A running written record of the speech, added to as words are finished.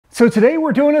So today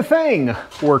we're doing a thing.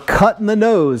 We're cutting the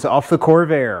nose off the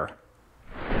Corvair.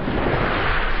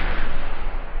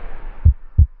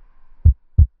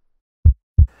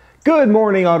 Good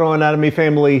morning, Auto Anatomy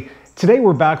family. Today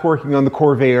we're back working on the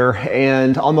Corvair,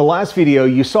 and on the last video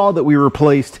you saw that we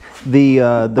replaced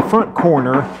the front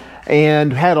corner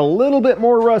and had a little bit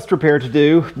more rust repair to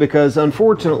do because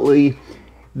unfortunately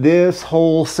this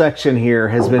whole section here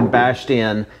has been bashed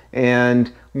in,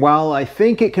 and while I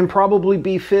think it can probably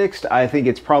be fixed, I think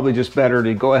it's probably just better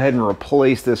to go ahead and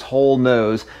replace this whole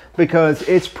nose because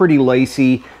it's pretty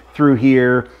lacy through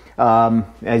here.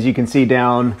 As you can see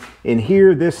down in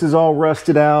here, this is all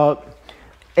rusted out,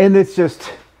 and it's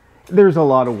just, there's a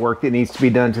lot of work that needs to be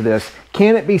done to this.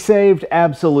 Can it be saved?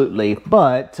 Absolutely.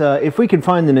 But if we can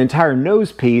find an entire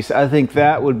nose piece, I think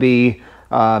that would be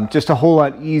just a whole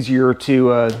lot easier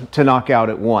to knock out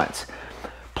at once.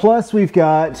 Plus we've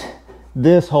got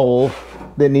this hole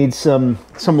that needs some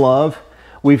love.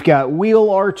 We've got wheel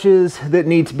arches that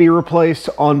need to be replaced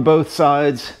on both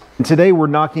sides. And today we're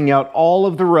knocking out all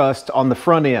of the rust on the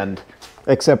front end,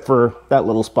 except for that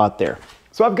little spot there.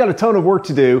 So I've got a ton of work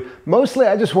to do. Mostly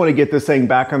I just want to get this thing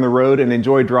back on the road and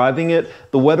enjoy driving it.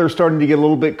 The weather's starting to get a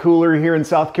little bit cooler here in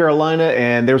South Carolina,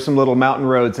 and there's some little mountain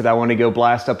roads that I want to go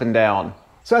blast up and down.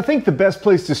 So I think the best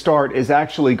place to start is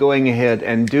actually going ahead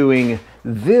and doing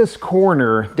this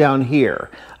corner down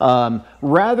here.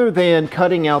 Rather than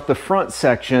cutting out the front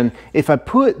section, if I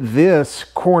put this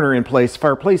corner in place, if I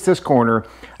replace this corner,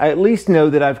 I at least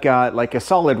know that I've got like a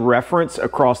solid reference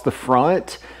across the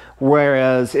front.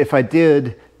 Whereas if I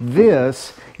did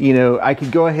this, you know, I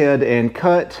could go ahead and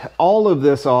cut all of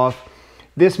this off.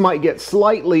 This might get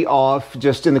slightly off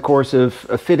just in the course of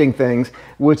fitting things,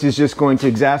 which is just going to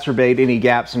exacerbate any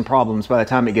gaps and problems by the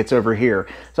time it gets over here.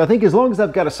 So I think as long as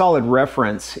I've got a solid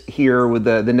reference here with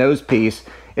the nose piece,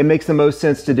 it makes the most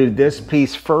sense to do this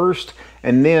piece first,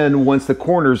 and then once the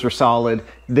corners are solid,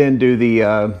 then do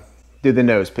the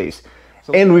nose piece.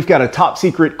 And we've got a top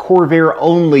secret Corvair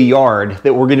only yard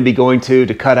that we're going to be going to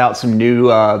cut out some new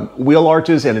wheel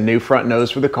arches and a new front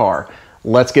nose for the car.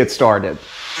 Let's get started.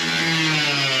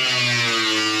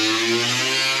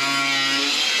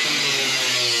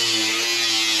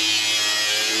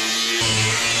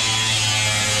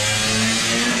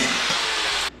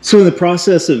 So in the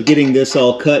process of getting this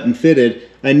all cut and fitted,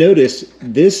 I noticed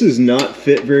this does not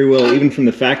fit very well even from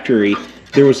the factory.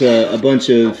 There was a bunch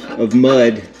of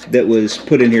mud that was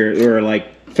put in here, or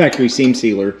like factory seam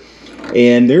sealer,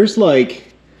 and there's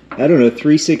like, I don't know,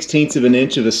 3/16 of an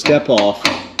inch of a step off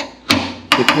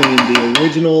between the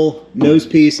original nose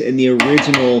piece and the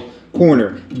original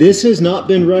corner. This has not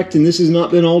been wrecked and this has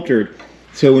not been altered.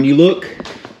 So when you look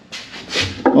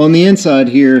on the inside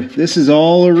here, this is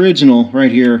all original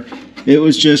right here. It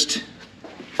was just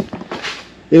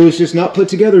not put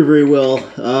together very well.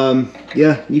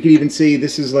 Yeah, you can even see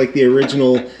this is like the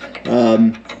original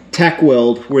tack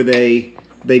weld where they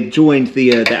joined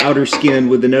the outer skin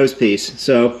with the nose piece.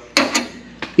 So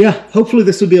yeah, hopefully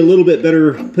this will be a little bit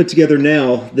better put together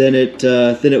now than it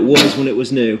was when it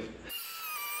was new.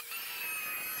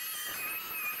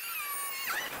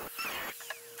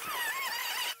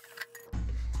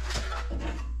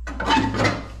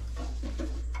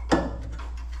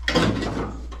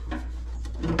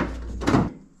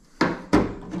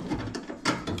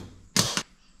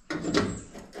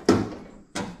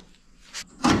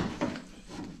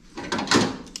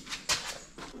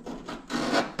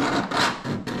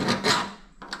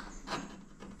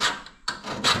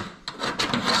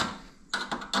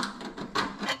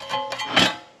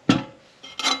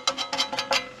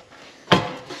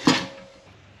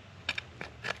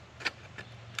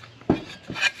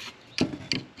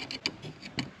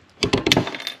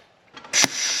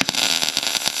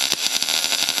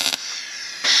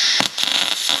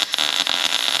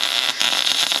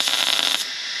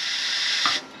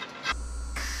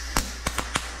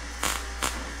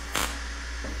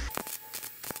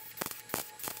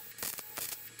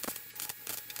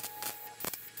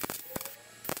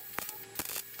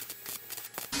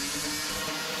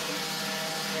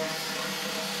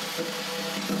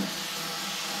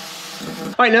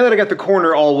 All right, now that I got the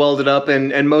corner all welded up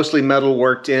and mostly metal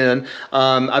worked in,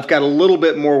 I've got a little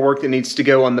bit more work that needs to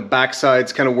go on the back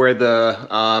sides, kind of where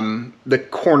the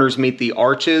corners meet the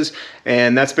arches,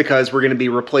 and that's because we're going to be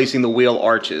replacing the wheel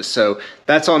arches. So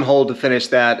that's on hold to finish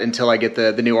that until I get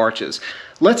the new arches.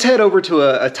 Let's head over to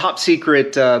a top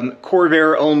secret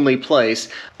Corvair only place.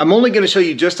 I'm only going to show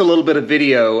you just a little bit of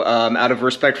video out of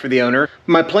respect for the owner.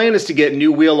 My plan is to get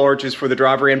new wheel arches for the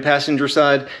driver and passenger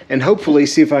side, and hopefully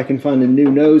see if I can find a new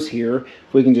nose here.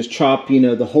 If we can just chop, you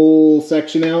know, the whole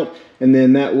section out and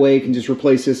then that way you can just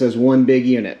replace this as one big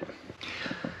unit.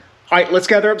 All right, let's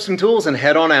gather up some tools and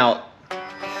head on out.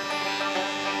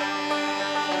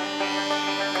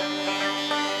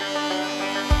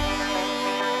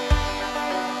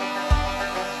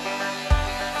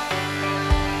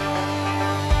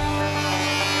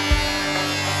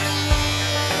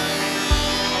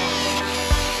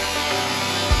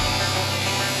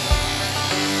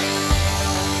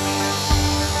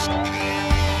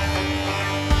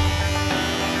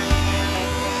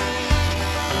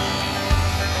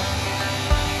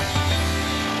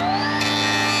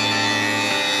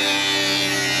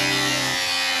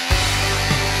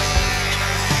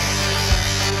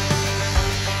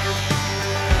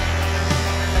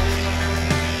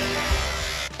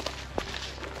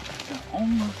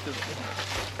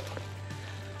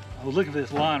 I was looking for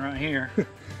this line right here.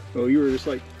 Oh, you were just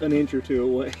like an inch or two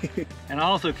away. And I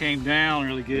also came down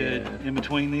really good in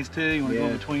between these two. You want to go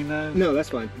in between those? No, that's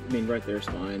fine. I mean, right there's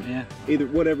fine. Yeah. Either,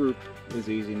 whatever is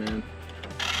easy, man.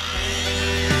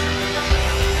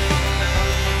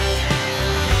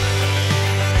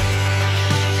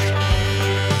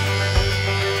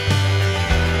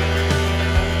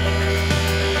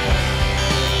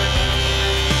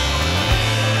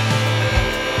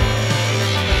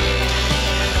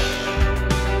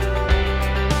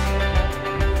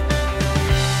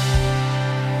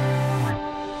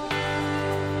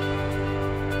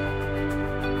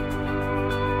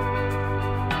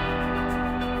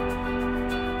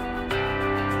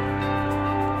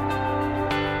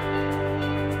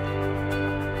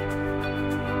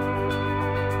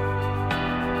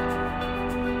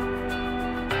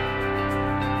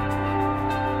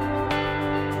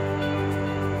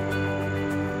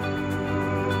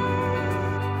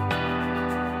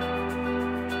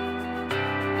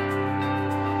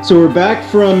 So we're back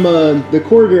from the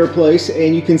Corvair place,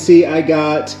 and you can see I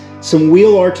got some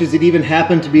wheel arches that even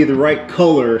happen to be the right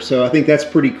color, so I think that's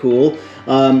pretty cool.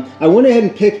 I went ahead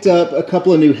and picked up a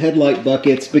couple of new headlight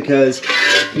buckets because,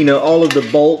 you know, all of the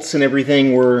bolts and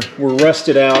everything were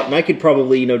rusted out, and I could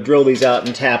probably, you know, drill these out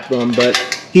and tap them, but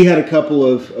he had a couple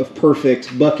of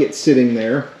perfect buckets sitting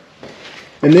there.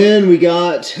 And then we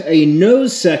got a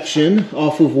nose section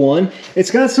off of one.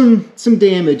 It's got some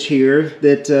damage here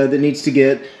that that needs to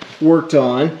get worked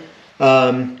on.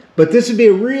 But this would be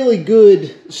a really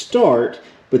good start.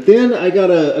 But then I got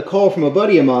a call from a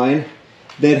buddy of mine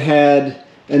that had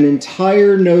an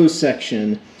entire nose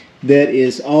section that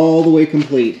is all the way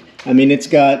complete. I mean, it's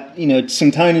got, you know,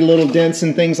 some tiny little dents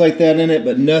and things like that in it,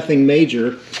 but nothing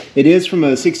major. It is from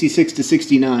a 66 to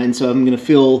 69, so I'm going to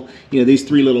fill, you know, these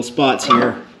three little spots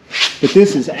here. But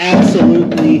this is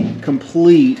absolutely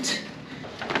complete.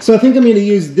 So I think I'm going to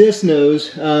use this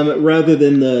nose rather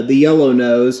than the yellow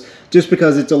nose, just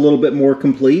because it's a little bit more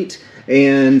complete.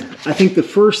 And I think the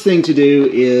first thing to do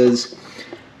is,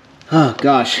 oh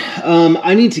gosh,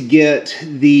 I need to get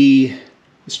the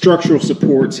structural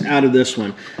supports out of this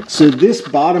one. So this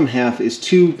bottom half is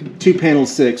two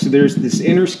panels thick. So there's this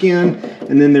inner skin,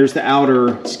 and then there's the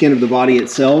outer skin of the body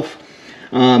itself.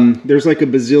 There's like a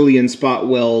bazillion spot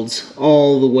welds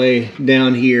all the way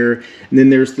down here, and then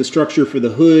there's the structure for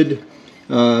the hood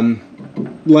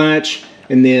latch,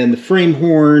 and then the frame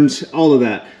horns, all of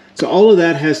that. So all of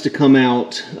that has to come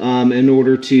out in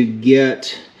order to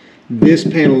get this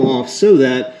panel off, so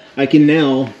that I can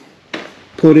now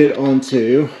put it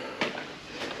onto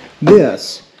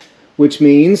this, which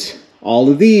means all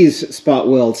of these spot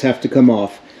welds have to come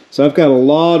off. So I've got a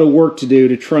lot of work to do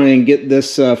to try and get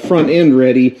this front end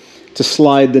ready to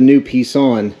slide the new piece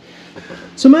on.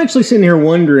 So I'm actually sitting here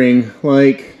wondering,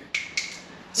 like,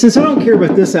 since I don't care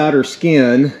about this outer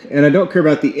skin and I don't care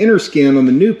about the inner skin on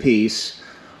the new piece,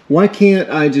 why can't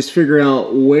I just figure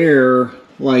out where,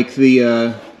 like,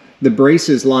 the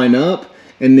braces line up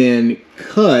and then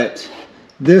cut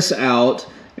this out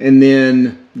and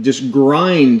then just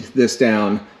grind this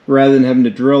down rather than having to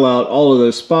drill out all of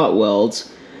those spot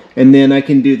welds. And then I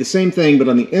can do the same thing but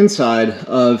on the inside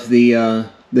of the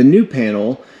new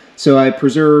panel. So I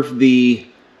preserve the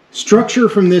structure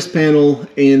from this panel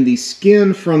and the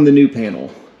skin from the new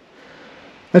panel.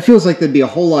 That feels like that'd be a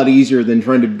whole lot easier than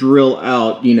trying to drill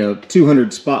out, you know,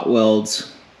 200 spot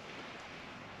welds.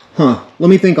 Huh,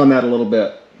 let me think on that a little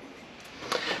bit.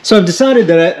 So I've decided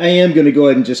that I am going to go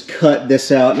ahead and just cut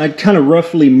this out, and I kind of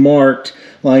roughly marked,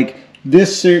 like,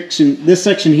 this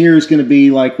section here is going to be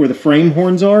like where the frame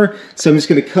horns are. So I'm just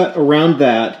going to cut around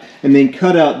that and then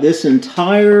cut out this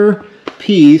entire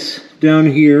piece down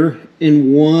here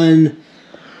in one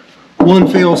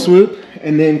fell swoop,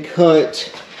 and then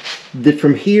cut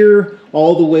from here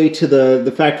all the way to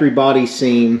the factory body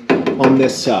seam on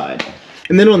this side.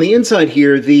 And then on the inside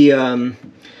here, the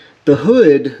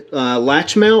hood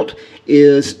latch mount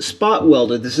is spot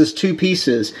welded. This is 2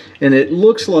 pieces, and it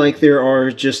looks like there are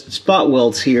just spot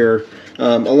welds here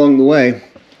along the way.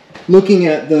 Looking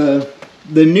at the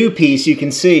new piece, you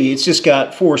can see it's just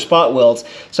got 4 spot welds.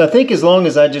 So I think as long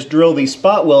as I just drill these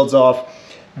spot welds off,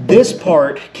 this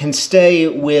part can stay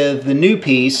with the new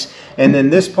piece, and then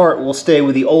this part will stay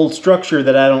with the old structure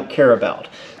that I don't care about.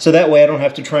 So that way I don't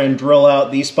have to try and drill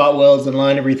out these spot welds and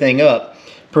line everything up.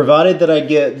 Provided that I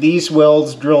get these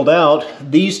welds drilled out,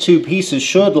 these 2 pieces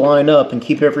should line up and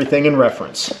keep everything in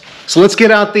reference. So let's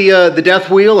get out the death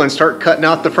wheel and start cutting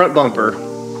out the front bumper.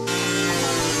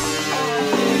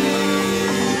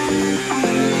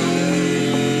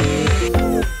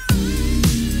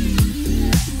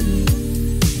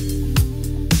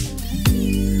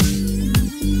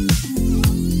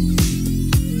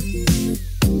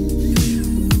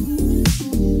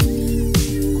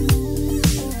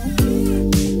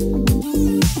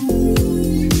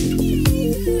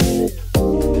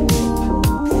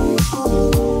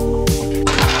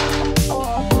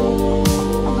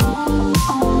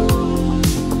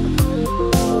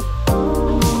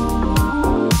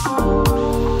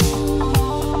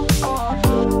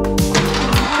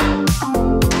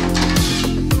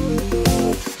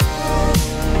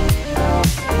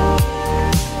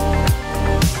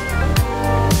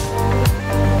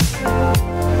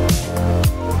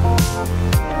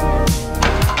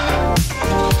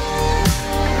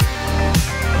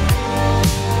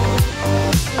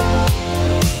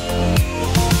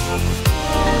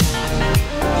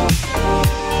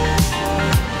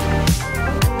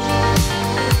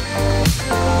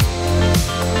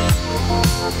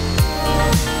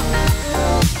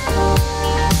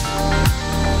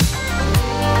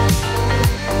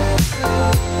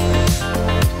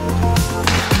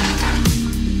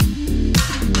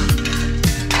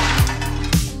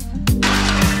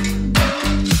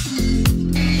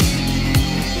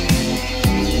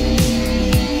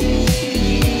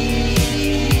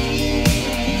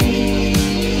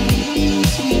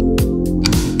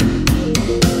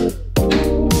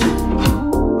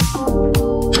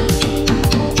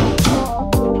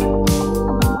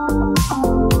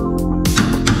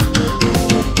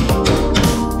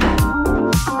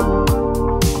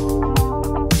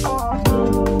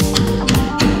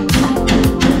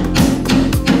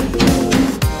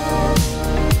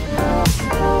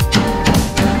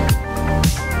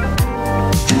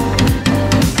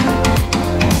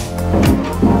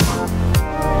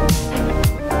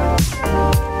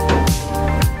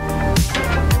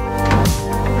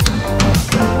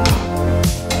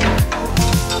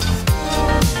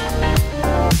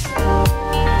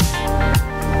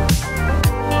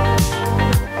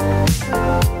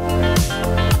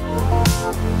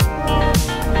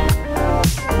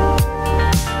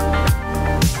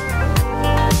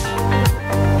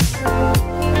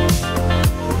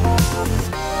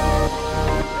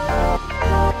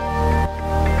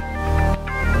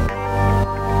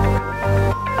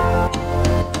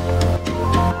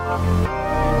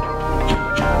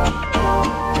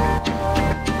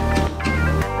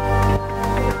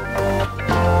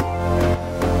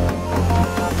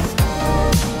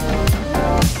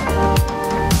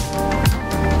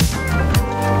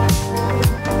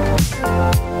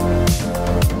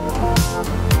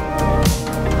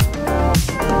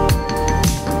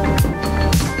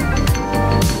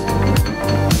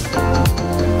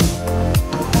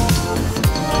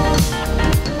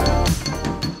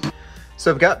 So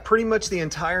I've got pretty much the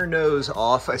entire nose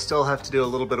off. I still have to do a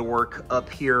little bit of work up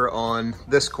here on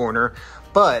this corner,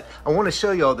 but I want to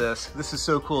show you all this. This is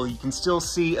so cool. You can still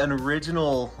see an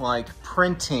original like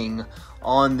printing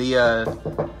on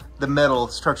the metal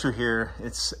structure here.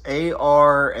 It's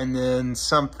AR and then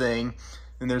something,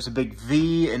 and there's a big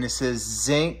V and it says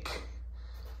zinc.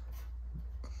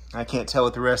 I can't tell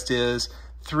what the rest is.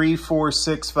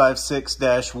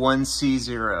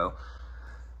 34656-1C0.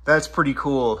 That's pretty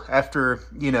cool. After,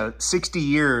 60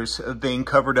 years of being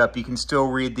covered up, you can still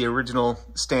read the original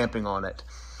stamping on it.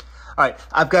 All right,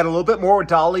 I've got a little bit more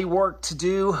dolly work to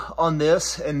do on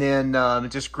this, and then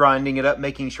just grinding it up,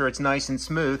 making sure it's nice and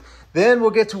smooth. Then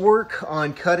we'll get to work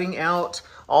on cutting out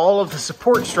all of the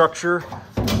support structure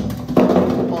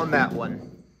on that one.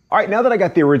 All right, now that I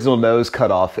got the original nose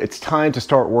cut off, it's time to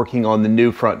start working on the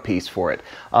new front piece for it.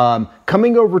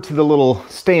 Coming over to the little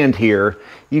stand here,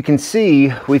 you can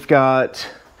see we've got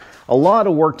a lot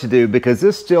of work to do because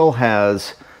this still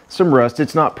has some rust.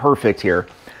 It's not perfect here.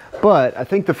 But I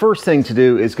think the first thing to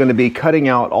do is going to be cutting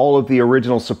out all of the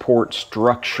original support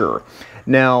structure.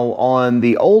 Now on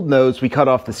the old nose, we cut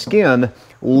off the skin,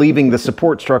 leaving the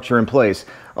support structure in place.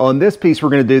 On this piece, we're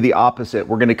going to do the opposite.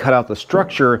 We're going to cut out the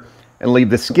structure and leave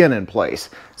the skin in place.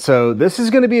 So this is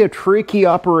going to be a tricky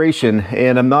operation,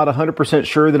 and I'm not 100%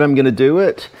 sure that I'm going to do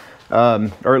it,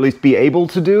 or at least be able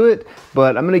to do it,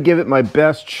 but I'm going to give it my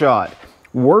best shot.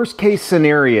 Worst case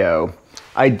scenario,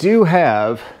 I do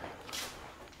have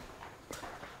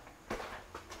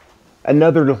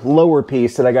another lower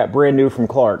piece that I got brand new from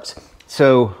Clark's.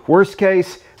 So worst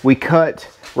case, we cut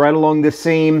right along this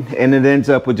seam and it ends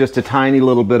up with just a tiny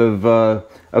little bit of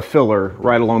a filler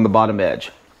right along the bottom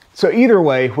edge. So either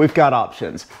way, we've got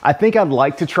options. I think I'd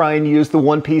like to try and use the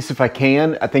one piece if I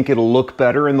can. I think it'll look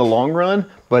better in the long run,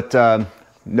 but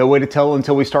no way to tell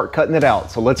until we start cutting it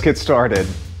out. So let's get started.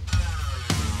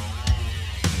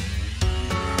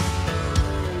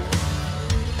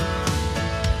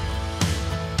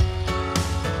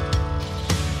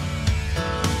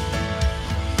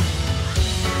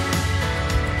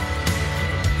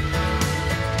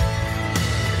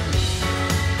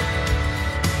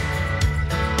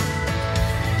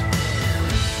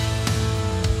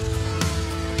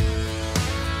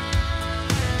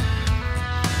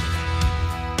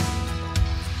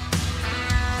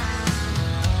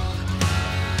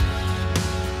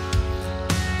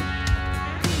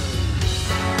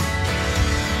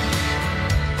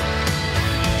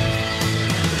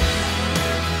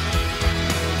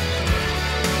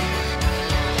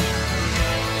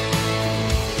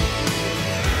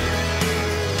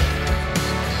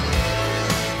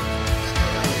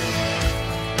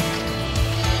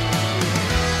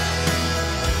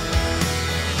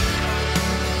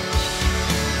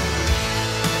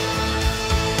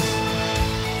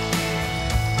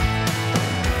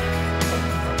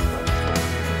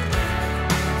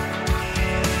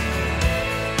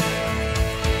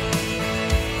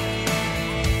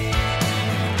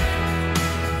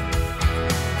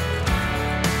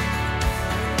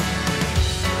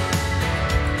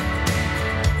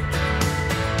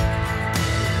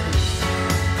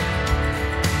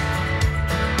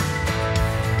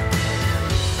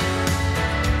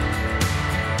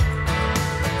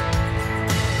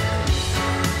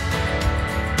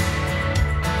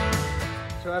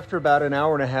 After about an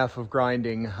hour and a half of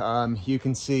grinding, you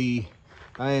can see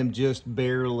I am just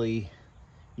barely,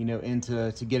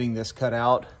 into getting this cut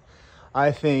out.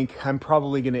 I think I'm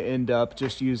probably going to end up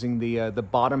just using the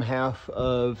bottom half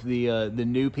of the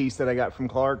new piece that I got from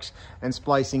Clark's and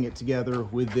splicing it together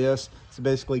with this. So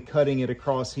basically cutting it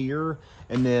across here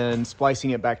and then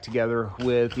splicing it back together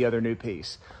with the other new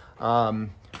piece. I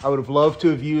would have loved to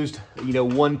have used,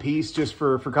 one piece just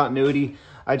for continuity.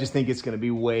 I just think it's going to be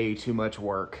way too much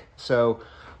work. So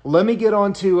let me get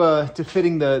on to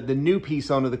fitting the new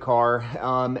piece onto the car,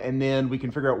 and then we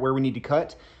can figure out where we need to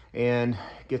cut and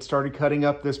get started cutting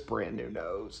up this brand new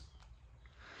nose.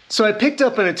 So I picked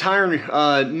up an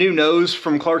entire new nose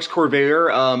from Clark's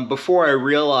Corvair before I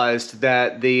realized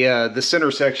that the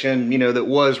center section, that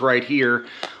was right here,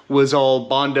 was all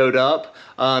bondoed up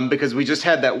because we just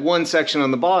had that one section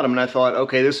on the bottom, and I thought,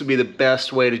 okay, this would be the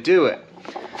best way to do it.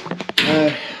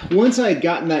 Once I had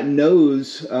gotten that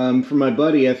nose from my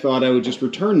buddy, I thought I would just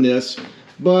return this,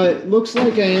 but looks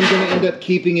like I am going to end up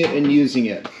keeping it and using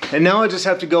it. And now I just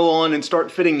have to go on and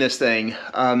start fitting this thing.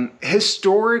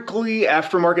 Historically,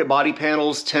 aftermarket body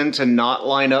panels tend to not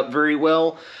line up very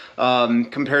well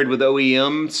compared with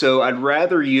OEM, so I'd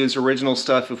rather use original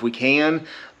stuff if we can.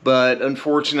 But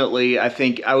unfortunately, I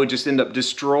think I would just end up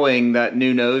destroying that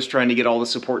new nose trying to get all the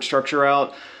support structure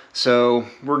out. So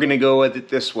we're gonna go with it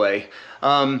this way.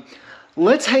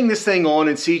 Let's hang this thing on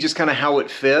and see just kind of how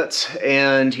it fits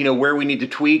and where we need to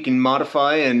tweak and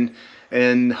modify,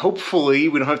 and hopefully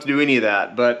we don't have to do any of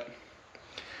that, but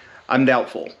I'm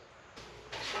doubtful.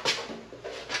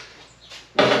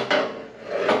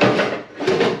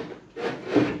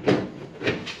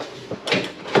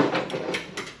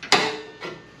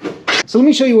 So let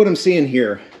me show you what I'm seeing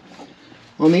here.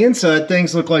 On the inside,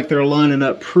 things look like they're lining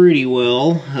up pretty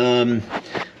well.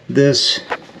 This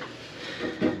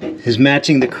is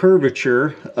matching the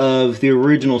curvature of the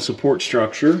original support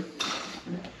structure.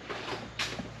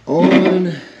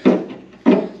 On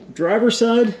the driver's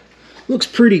side, looks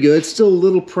pretty good. Still a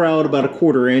little proud, about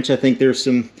 1/4 inch. I think there's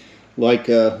some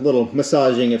little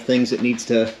massaging of things that needs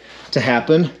to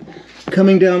happen.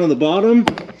 Coming down on the bottom,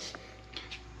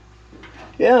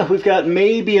 yeah, we've got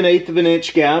maybe an 1/8 of an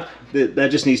inch gap.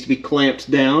 That just needs to be clamped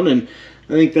down, and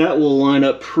I think that will line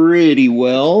up pretty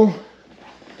well.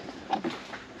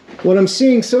 What I'm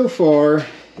seeing so far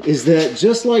is that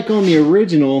just like on the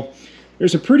original,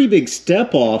 there's a pretty big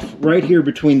step off right here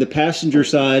between the passenger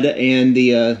side and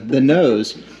the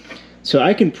nose. So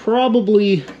I can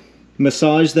probably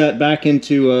massage that back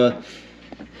into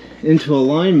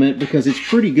alignment because it's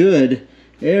pretty good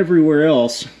everywhere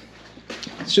else.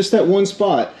 It's just that one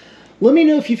spot. Let me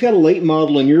know if you've got a late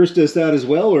model and yours does that as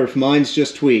well, or if mine's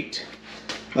just tweaked.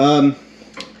 Let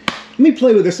me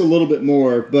play with this a little bit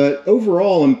more, but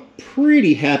overall I'm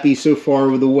pretty happy so far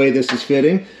with the way this is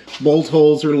fitting. Bolt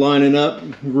holes are lining up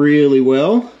really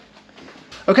well.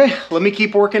 Okay, let me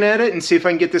keep working at it and see if I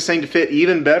can get this thing to fit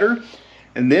even better,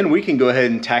 and then we can go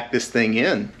ahead and tack this thing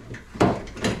in.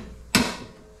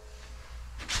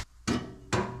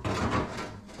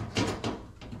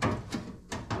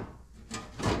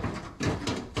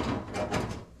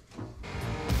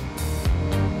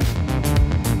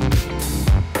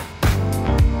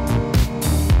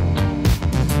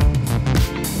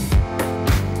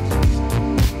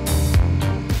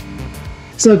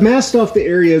 So I've masked off the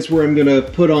areas where I'm going to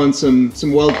put on some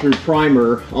weld-through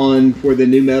primer on where the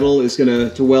new metal is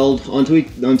going to weld onto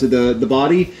the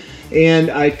body. And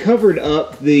I covered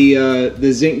up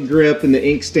the zinc grip and the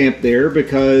ink stamp there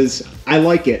because I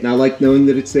like it and I like knowing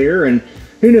that it's there. And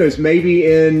who knows,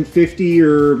 maybe in 50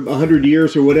 or 100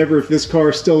 years or whatever, if this car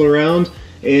is still around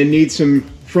and needs some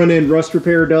front-end rust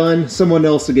repair done, someone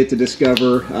else will get to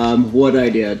discover what I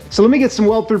did. So let me get some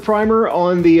weld-through primer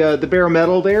on the bare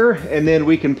metal there, and then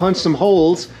we can punch some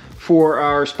holes for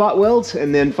our spot welds,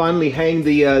 and then finally hang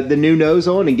the new nose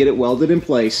on and get it welded in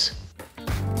place.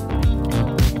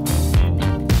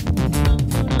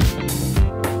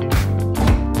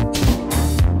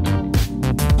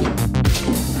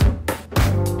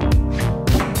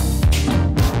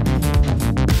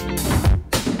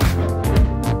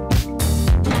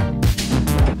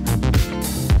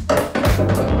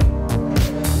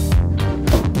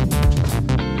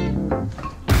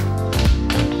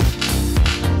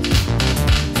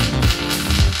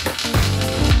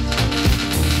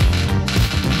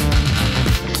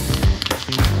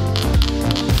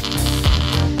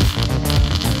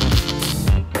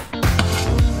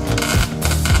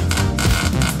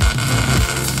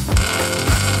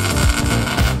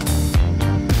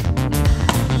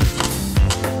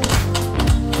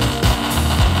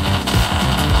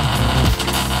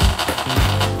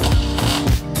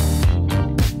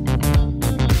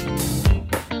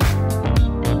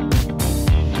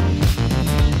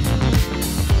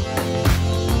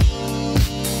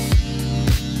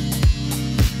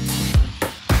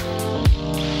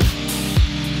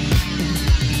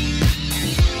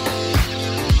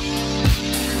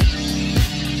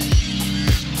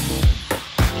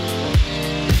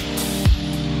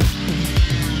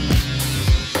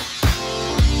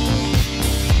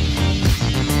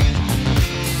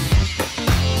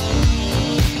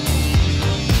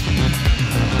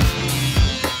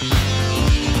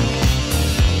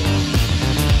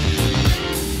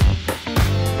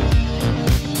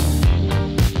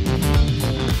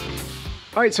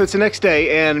 All right, so it's the next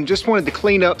day, and just wanted to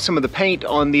clean up some of the paint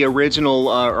on the original,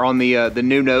 or on the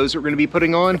new nose that we're going to be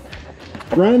putting on.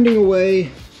 Grinding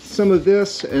away some of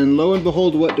this, and lo and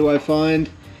behold, what do I find?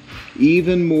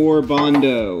 Even more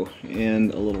Bondo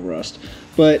and a little rust.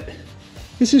 But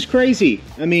this is crazy.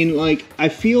 I mean, like, I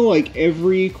feel like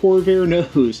every Corvair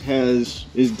nose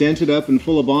is dented up and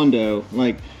full of Bondo.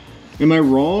 Like, am I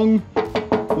wrong?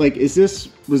 Like,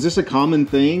 was this a common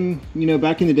thing, you know,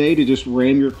 back in the day, to just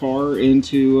ram your car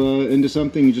into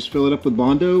something and just fill it up with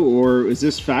Bondo, or is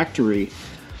this factory?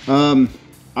 I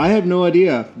have no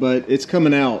idea, but it's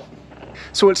coming out.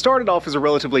 So it started off as a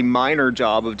relatively minor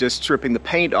job of just stripping the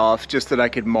paint off just that I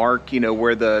could mark, you know,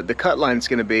 where the cut line's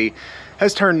going to be,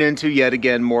 has turned into yet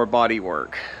again more body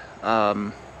work.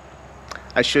 I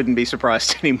shouldn't be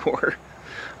surprised anymore.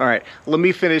 All right, let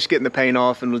me finish getting the paint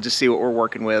off and we'll just see what we're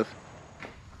working with.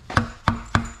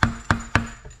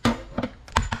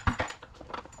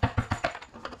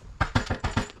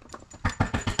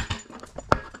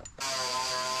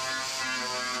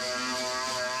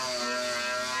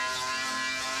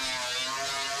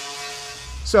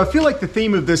 So I feel like the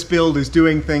theme of this build is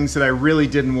doing things that I really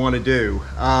didn't want to do.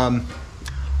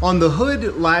 On the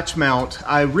hood latch mount,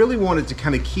 I really wanted to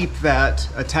kind of keep that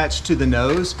attached to the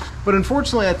nose, but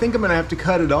unfortunately I think I'm going to have to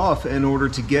cut it off in order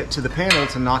to get to the panel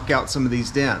to knock out some of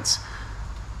these dents.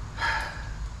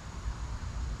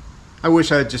 I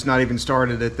wish I had just not even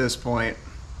started at this point.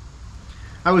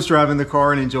 I was driving the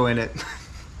car and enjoying it.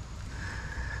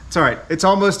 It's all right, it's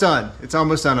almost done. It's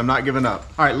almost done, I'm not giving up.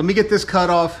 All right, let me get this cut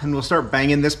off and we'll start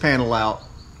banging this panel out.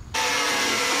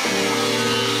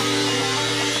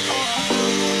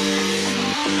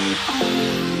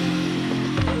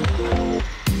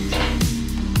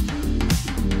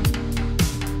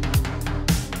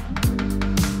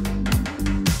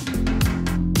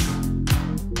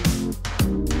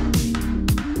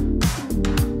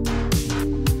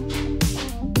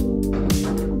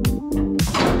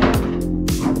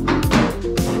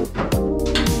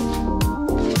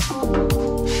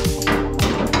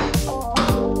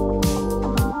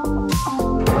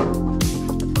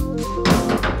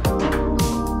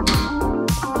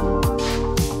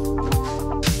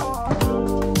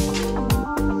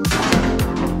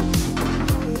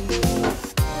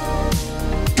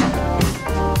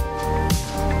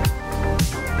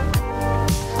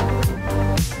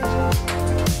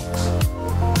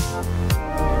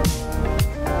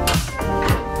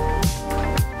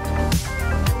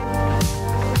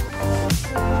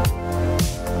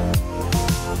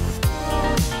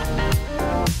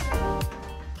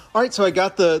 All right, so I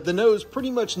got the nose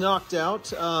pretty much knocked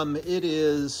out. It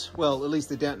is, well, at least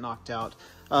the dent knocked out.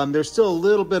 There's still a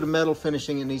little bit of metal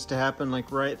finishing that needs to happen,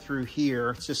 like right through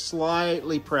here. It's just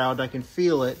slightly proud. I can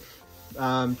feel it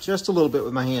just a little bit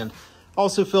with my hand.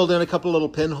 Also filled in a couple little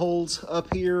pinholes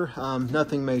up here,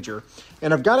 nothing major.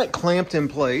 And I've got it clamped in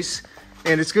place,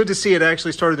 and it's good to see it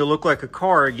actually started to look like a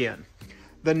car again.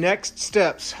 The next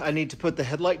steps, I need to put the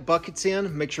headlight buckets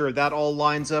in, make sure that all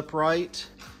lines up right.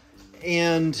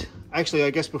 And actually, I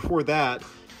guess before that,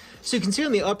 so you can see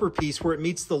on the upper piece where it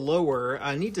meets the lower,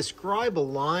 I need to scribe a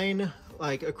line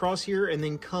like across here and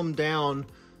then come down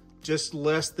just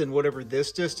less than whatever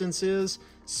this distance is,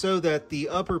 so that the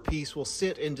upper piece will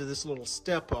sit into this little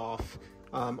step off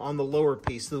on the lower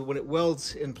piece. So when it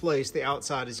welds in place, the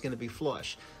outside is going to be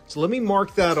flush. So let me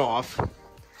mark that off.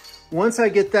 Once I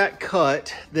get that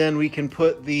cut, then we can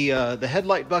put the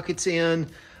headlight buckets in,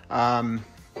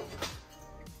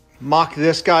 mock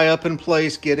this guy up in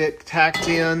place, get it tacked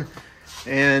in,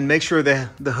 and make sure the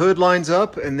hood lines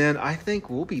up, and then I think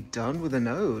we'll be done with the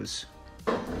nose.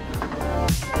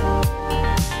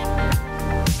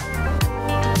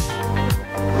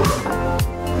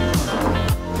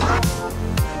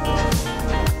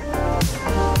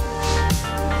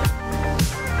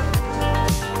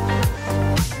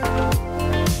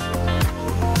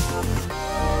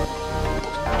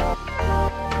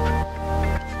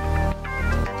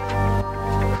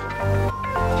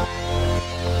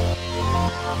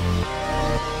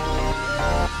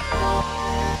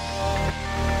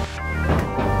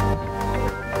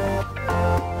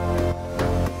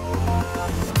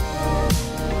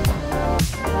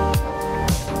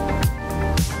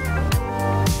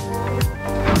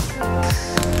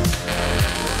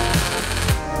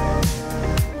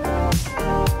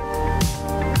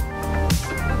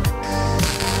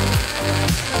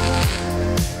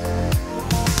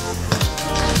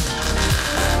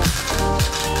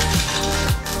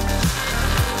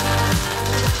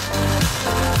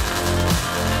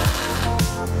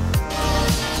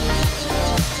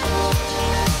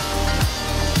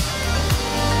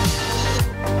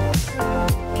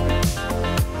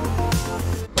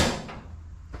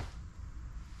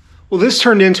 Well, this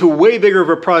turned into way bigger of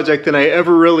a project than I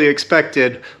ever really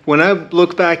expected. When I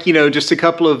look back, you know, just a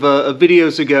couple of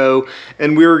videos ago,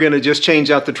 and we were going to just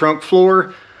change out the trunk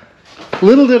floor,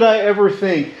 little did I ever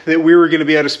think that we were going to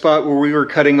be at a spot where we were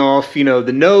cutting off, you know,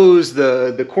 the nose,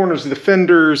 the corners of the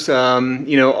fenders,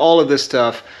 you know, all of this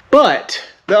stuff. But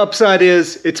the upside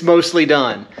is it's mostly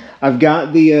done. I've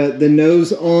got the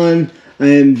nose on. I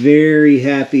am very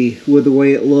happy with the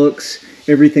way it looks.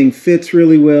 Everything fits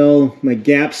really well. My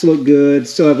gaps look good.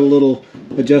 Still have a little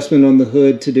adjustment on the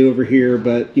hood to do over here,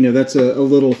 but you know, that's a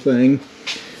little thing.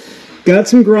 Got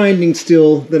some grinding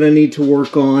still that I need to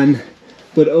work on,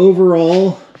 but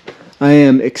overall, I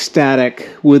am ecstatic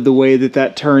with the way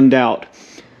that turned out.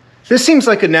 This seems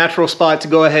like a natural spot to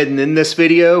go ahead and end this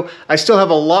video. I still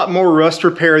have a lot more rust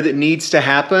repair that needs to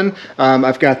happen.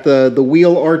 I've got the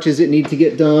wheel arches that need to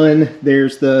get done.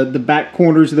 There's the back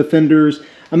corners of the fenders.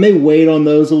 I may wait on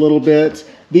those a little bit.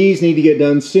 These need to get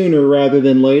done sooner rather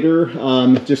than later,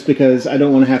 just because I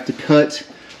don't want to have to cut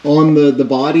on the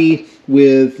body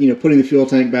with, you know, putting the fuel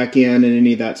tank back in and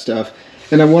any of that stuff.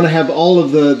 And I want to have all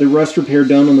of the rust repair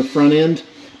done on the front end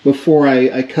before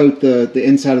I coat the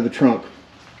inside of the trunk.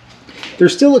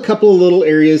 There's still a couple of little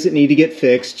areas that need to get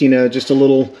fixed, you know, just a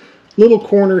little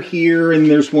corner here, and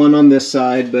there's one on this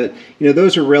side, but you know,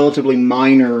 those are relatively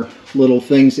minor little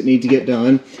things that need to get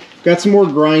done. Got some more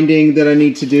grinding that I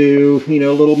need to do, you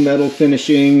know, a little metal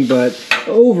finishing, but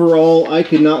overall, I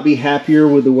could not be happier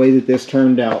with the way that this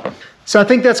turned out. So I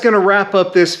think that's going to wrap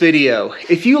up this video.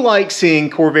 If you like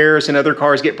seeing Corvairs and other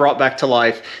cars get brought back to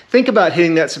life, think about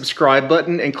hitting that subscribe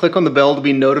button and click on the bell to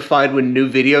be notified when new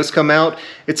videos come out.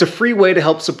 It's a free way to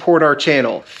help support our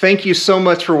channel. Thank you so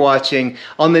much for watching.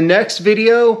 On the next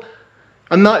video,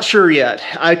 I'm not sure yet.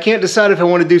 I can't decide if I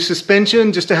want to do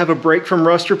suspension just to have a break from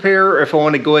rust repair, or if I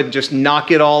want to go ahead and just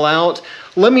knock it all out.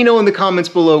 Let me know in the comments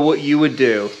below what you would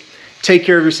do. Take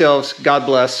care of yourselves. God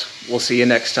bless. We'll see you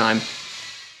next time.